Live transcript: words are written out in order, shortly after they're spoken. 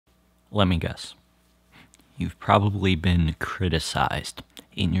Let me guess. You've probably been criticized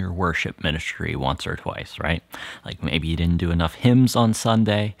in your worship ministry once or twice, right? Like maybe you didn't do enough hymns on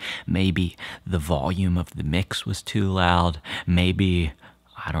Sunday. Maybe the volume of the mix was too loud. Maybe,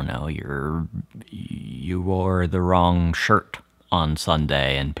 I don't know, you wore the wrong shirt on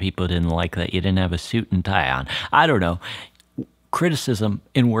Sunday and people didn't like that you didn't have a suit and tie on. I don't know. Criticism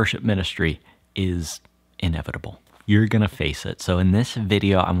in worship ministry is inevitable. You're going to face it. So in this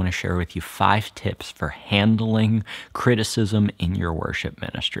video, I'm going to share with you 5 tips for handling criticism in your worship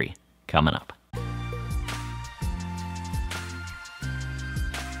ministry. Coming up.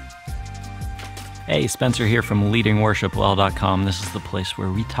 Hey, Spencer here from leadingworshipwell.com. This is the place where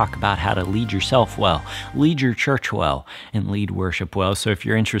we talk about how to lead yourself well, lead your church well, and lead worship well. So if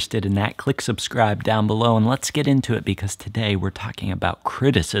you're interested in that, click subscribe down below and let's get into it, because today we're talking about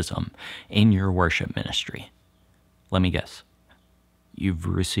criticism in your worship ministry. Let me guess. You've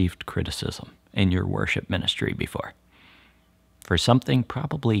received criticism in your worship ministry before. For something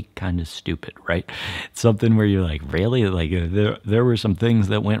probably kind of stupid, right? Something where you're like, really? Like there were some things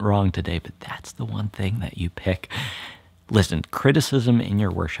that went wrong today, but that's the one thing that you pick. Listen, criticism in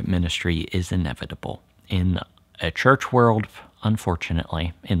your worship ministry is inevitable. In a church world,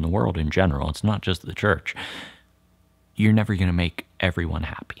 unfortunately, in the world in general, it's not just the church, you're never going to make everyone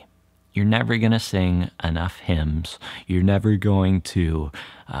happy. You're never going to sing enough hymns. You're never going to,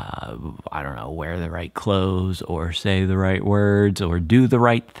 wear the right clothes or say the right words or do the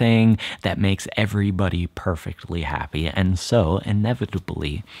right thing that makes everybody perfectly happy. And so,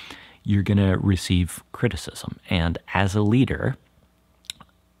 inevitably, you're going to receive criticism. And as a leader,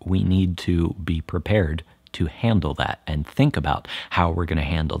 we need to be prepared to handle that and think about how we're going to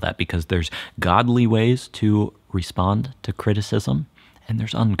handle that, because there's godly ways to respond to criticism, and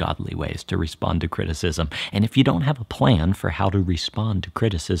there's ungodly ways to respond to criticism. And if you don't have a plan for how to respond to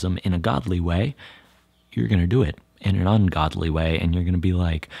criticism in a godly way, you're going to do it in an ungodly way. And you're going to be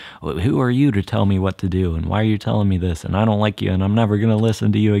like, well, who are you to tell me what to do? And why are you telling me this? And I don't like you, and I'm never going to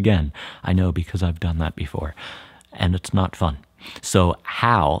listen to you again. I know, because I've done that before. And it's not fun. So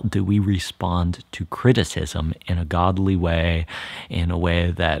how do we respond to criticism in a godly way, in a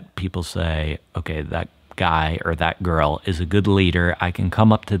way that people say, okay, that guy or that girl is a good leader. I can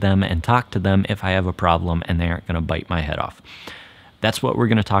come up to them and talk to them if I have a problem, and they aren't going to bite my head off. That's what we're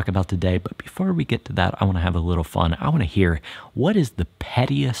going to talk about today. But before we get to that, I want to have a little fun. I want to hear, what is the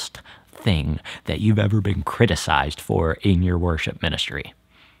pettiest thing that you've ever been criticized for in your worship ministry?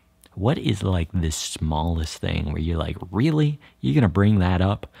 What is like this smallest thing where you're like, really? You're going to bring that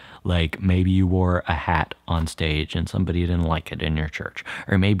up? Like maybe you wore a hat on stage and somebody didn't like it in your church.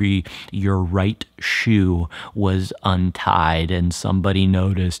 Or maybe your right shoe was untied and somebody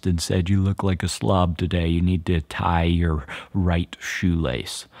noticed and said, you look like a slob today. You need to tie your right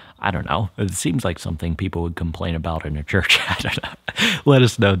shoelace. I don't know. It seems like something people would complain about in a church. I don't know. Let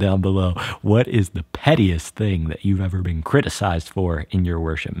us know down below. What is the pettiest thing that you've ever been criticized for in your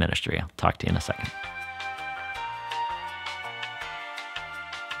worship ministry? I'll talk to you in a second.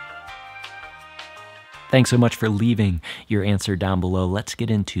 Thanks so much for leaving your answer down below. Let's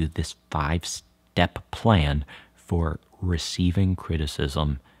get into this 5-step plan for receiving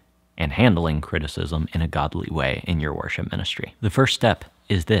criticism and handling criticism in a godly way in your worship ministry. The first step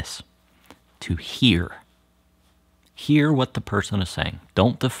is this: to hear. Hear what the person is saying.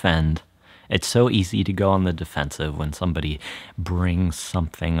 Don't defend. It's so easy to go on the defensive when somebody brings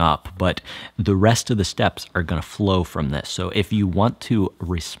something up, but the rest of the steps are going to flow from this. So if you want to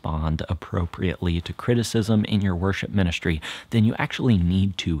respond appropriately to criticism in your worship ministry, then you actually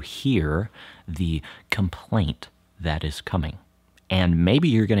need to hear the complaint that is coming. And maybe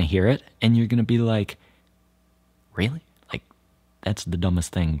you're going to hear it and you're going to be like, really? Like, that's the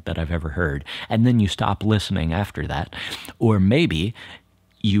dumbest thing that I've ever heard. And then you stop listening after that. Or maybe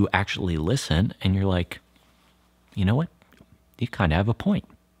you actually listen and you're like, you know what? You kind of have a point.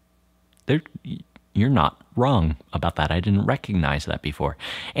 You're not wrong about that. I didn't recognize that before.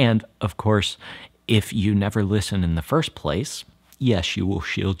 And of course, if you never listen in the first place, yes, you will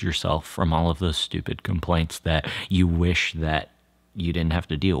shield yourself from all of those stupid complaints that you wish that you didn't have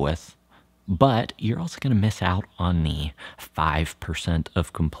to deal with. But you're also going to miss out on the 5%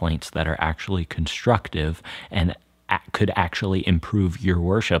 of complaints that are actually constructive and could actually improve your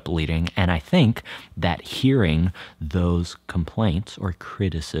worship leading. And I think that hearing those complaints or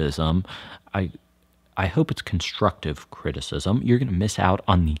criticism, I hope it's constructive criticism. You're going to miss out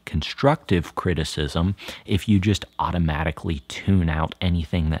on the constructive criticism if you just automatically tune out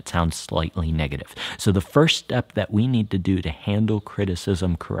anything that sounds slightly negative. So the first step that we need to do to handle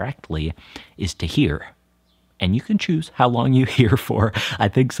criticism correctly is to hear. And you can choose how long you hear for. I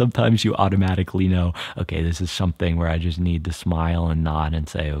think sometimes you automatically know, okay, this is something where I just need to smile and nod and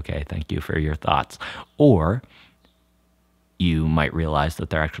say, okay, thank you for your thoughts. Or you might realize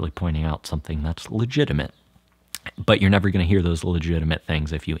that they're actually pointing out something that's legitimate. But you're never going to hear those legitimate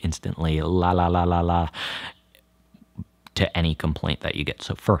things if you instantly la la la la la to any complaint that you get.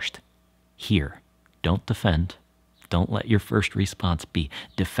 So first, hear. Don't defend. Don't let your first response be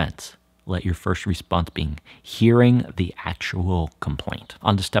defense. Let your first response being hearing the actual complaint.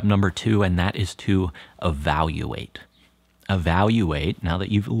 On to step number 2, and that is to evaluate. Evaluate, now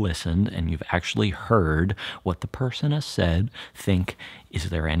that you've listened and you've actually heard what the person has said, think, is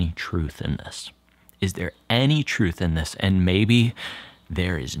there any truth in this? Is there any truth in this? And maybe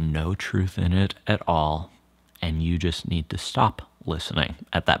there is no truth in it at all, and you just need to stop listening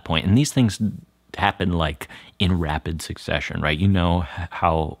at that point. And these things happen like in rapid succession, right? You know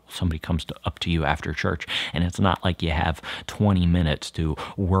how somebody comes up to you after church, and it's not like you have 20 minutes to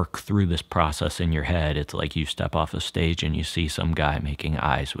work through this process in your head. It's like you step off a stage and you see some guy making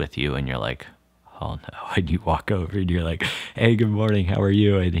eyes with you, and you're like, oh no. And you walk over and you're like, hey, good morning, how are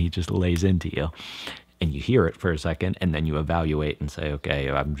you? And he just lays into you. And you hear it for a second, and then you evaluate and say, okay,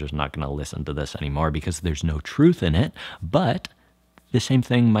 I'm just not going to listen to this anymore because there's no truth in it. But the same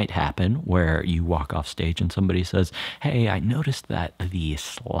thing might happen where you walk off stage and somebody says, hey, I noticed that the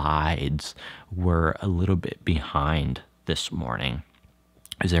slides were a little bit behind this morning.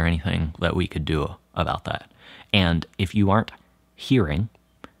 Is there anything that we could do about that? And if you aren't hearing,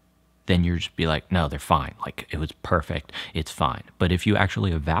 then you're just be like, no, they're fine. Like, it was perfect. It's fine. But if you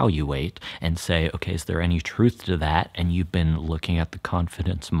actually evaluate and say, okay, is there any truth to that? And you've been looking at the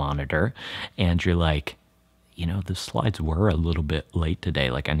confidence monitor and you're like, you know, the slides were a little bit late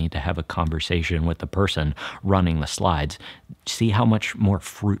today. Like, I need to have a conversation with the person running the slides. See how much more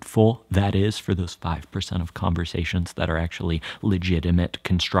fruitful that is for those 5% of conversations that are actually legitimate,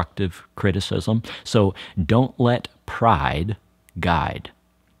 constructive criticism. So don't let pride guide.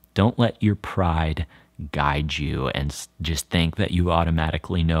 Don't let your pride guide you and just think that you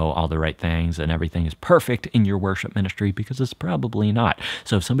automatically know all the right things and everything is perfect in your worship ministry, because it's probably not.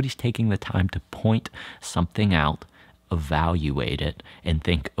 So if somebody's taking the time to point something out, evaluate it and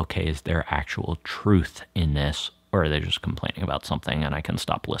think, okay, is there actual truth in this, or are they just complaining about something and I can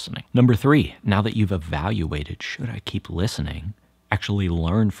stop listening? Number 3, now that you've evaluated, should I keep listening? Actually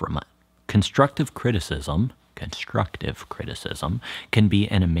learn from it. Constructive criticism can be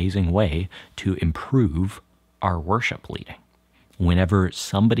an amazing way to improve our worship leading. Whenever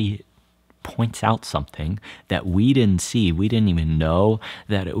somebody points out something that we didn't see, we didn't even know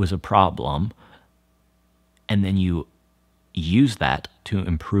that it was a problem, and then you use that to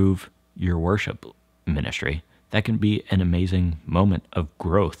improve your worship ministry, that can be an amazing moment of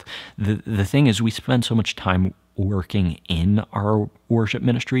growth. The thing is, we spend so much time working in our worship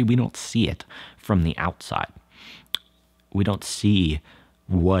ministry, we don't see it from the outside. We don't see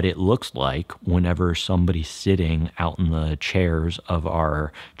what it looks like whenever somebody's sitting out in the chairs of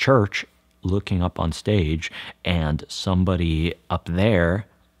our church looking up on stage, and somebody up there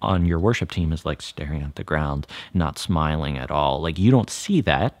on your worship team is like staring at the ground, not smiling at all. Like, you don't see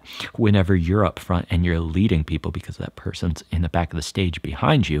that whenever you're up front and you're leading people, because that person's in the back of the stage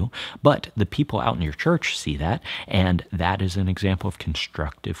behind you. But the people out in your church see that, and that is an example of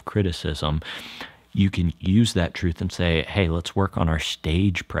constructive criticism. You can use that truth and say, hey, let's work on our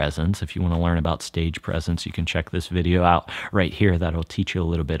stage presence. If you want to learn about stage presence, you can check this video out right here. That'll teach you a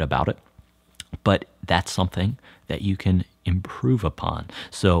little bit about it. But that's something that you can improve upon.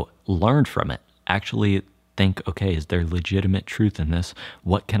 So learn from it. Actually think, okay, is there legitimate truth in this?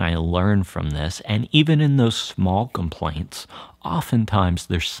 What can I learn from this? And even in those small complaints, oftentimes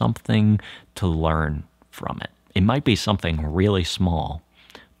there's something to learn from it. It might be something really small,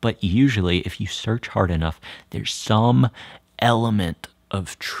 but usually if you search hard enough, there's some element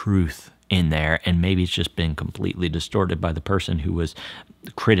of truth in there, and maybe it's just been completely distorted by the person who was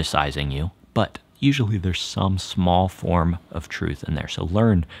criticizing you, but usually there's some small form of truth in there. So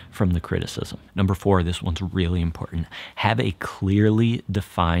learn from the criticism. Number 4, this one's really important. Have a clearly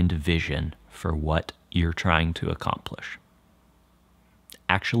defined vision for what you're trying to accomplish.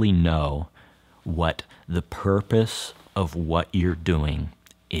 Actually know what the purpose of what you're doing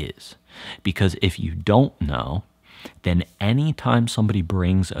is. Because if you don't know, then anytime somebody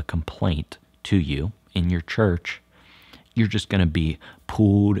brings a complaint to you in your church, you're just going to be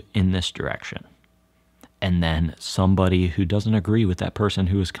pulled in this direction. And then somebody who doesn't agree with that person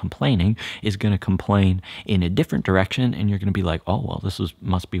who is complaining is going to complain in a different direction, and you're going to be like, oh, well,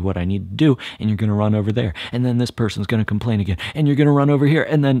 must be what I need to do, and you're going to run over there. And then this person's going to complain again, and you're going to run over here,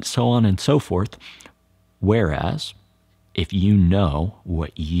 and then so on and so forth. Whereas if you know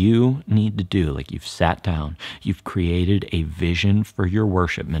what you need to do, like you've sat down, you've created a vision for your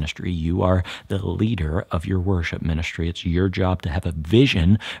worship ministry, you are the leader of your worship ministry, it's your job to have a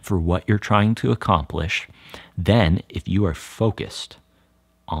vision for what you're trying to accomplish, then if you are focused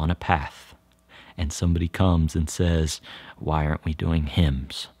on a path and somebody comes and says, why aren't we doing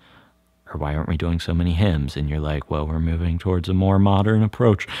hymns? Or why aren't we doing so many hymns? And you're like, well, we're moving towards a more modern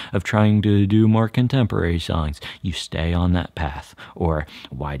approach of trying to do more contemporary songs. You stay on that path. Or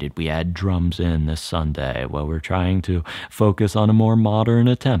why did we add drums in this Sunday? Well, we're trying to focus on a more modern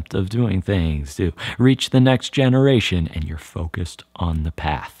attempt of doing things to reach the next generation. And you're focused on the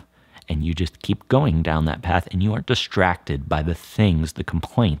path. And you just keep going down that path, and you aren't distracted by the things, the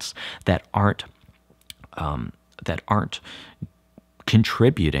complaints that aren't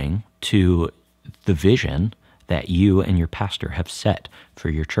contributing to the vision that you and your pastor have set for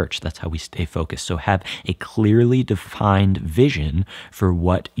your church. That's how we stay focused. So have a clearly defined vision for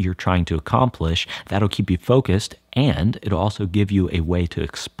what you're trying to accomplish. That'll keep you focused, and it'll also give you a way to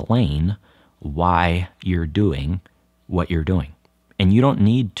explain why you're doing what you're doing. And you don't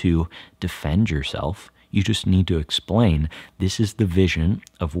need to defend yourself. You just need to explain, this is the vision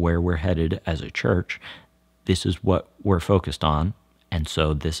of where we're headed as a church. This is what we're focused on. And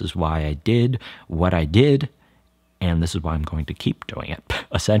so this is why I did what I did, and this is why I'm going to keep doing it,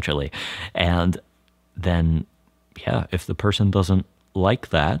 essentially. And then, yeah, if the person doesn't like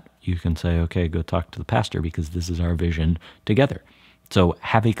that, you can say, okay, go talk to the pastor because this is our vision together. So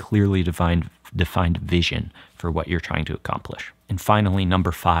have a clearly defined vision for what you're trying to accomplish. And finally,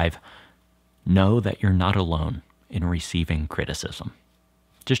 number 5, know that you're not alone in receiving criticism.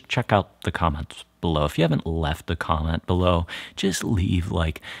 Just check out the comments below. If you haven't left a comment below, just leave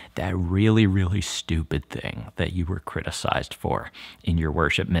like that really, really stupid thing that you were criticized for in your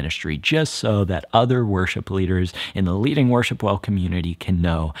worship ministry, just so that other worship leaders in the Leading Worship Well community can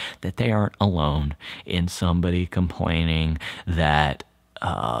know that they aren't alone in somebody complaining that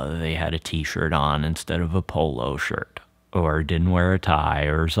they had a t-shirt on instead of a polo shirt, or didn't wear a tie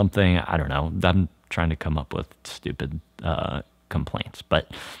or something. I don't know. I'm trying to come up with stupid complaints,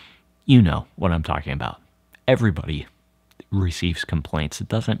 but you know what I'm talking about. Everybody receives complaints. It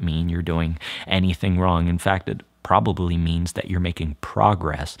doesn't mean you're doing anything wrong. In fact, it probably means that you're making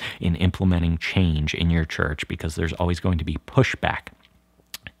progress in implementing change in your church, because there's always going to be pushback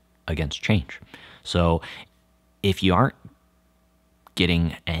against change. So if you aren't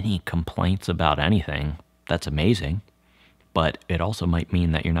getting any complaints about anything, that's amazing. But it also might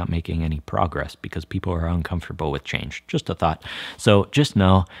mean that you're not making any progress because people are uncomfortable with change. Just a thought. So just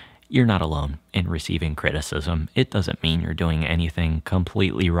know you're not alone in receiving criticism. It doesn't mean you're doing anything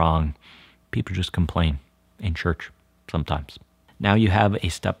completely wrong. People just complain in church sometimes. Now you have a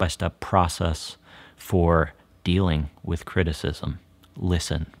step-by-step process for dealing with criticism.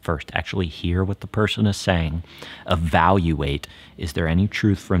 Listen first. Actually hear what the person is saying. Evaluate, is there any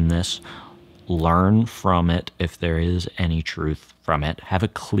truth from this? Learn from it if there is any truth from it. Have a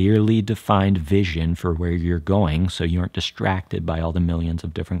clearly defined vision for where you're going so you aren't distracted by all the millions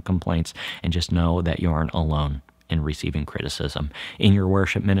of different complaints, and just know that you aren't alone in receiving criticism. In your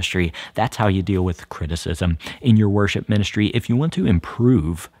worship ministry, that's how you deal with criticism. In your worship ministry, if you want to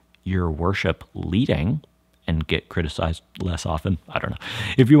improve your worship leading and get criticized less often, I don't know.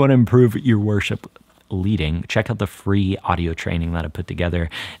 If you want to improve your worship leading, check out the free audio training that I put together.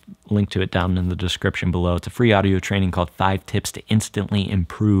 Link to it down in the description below. It's a free audio training called 5 Tips to Instantly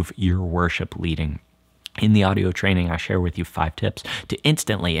Improve Your Worship Leading. In the audio training, I share with you 5 tips to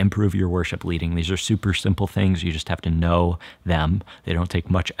instantly improve your worship leading. These are super simple things. You just have to know them. They don't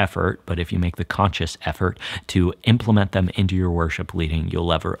take much effort, but if you make the conscious effort to implement them into your worship leading, you'll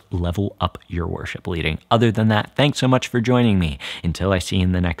level up your worship leading. Other than that, thanks so much for joining me. Until I see you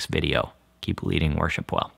in the next video, keep leading worship well.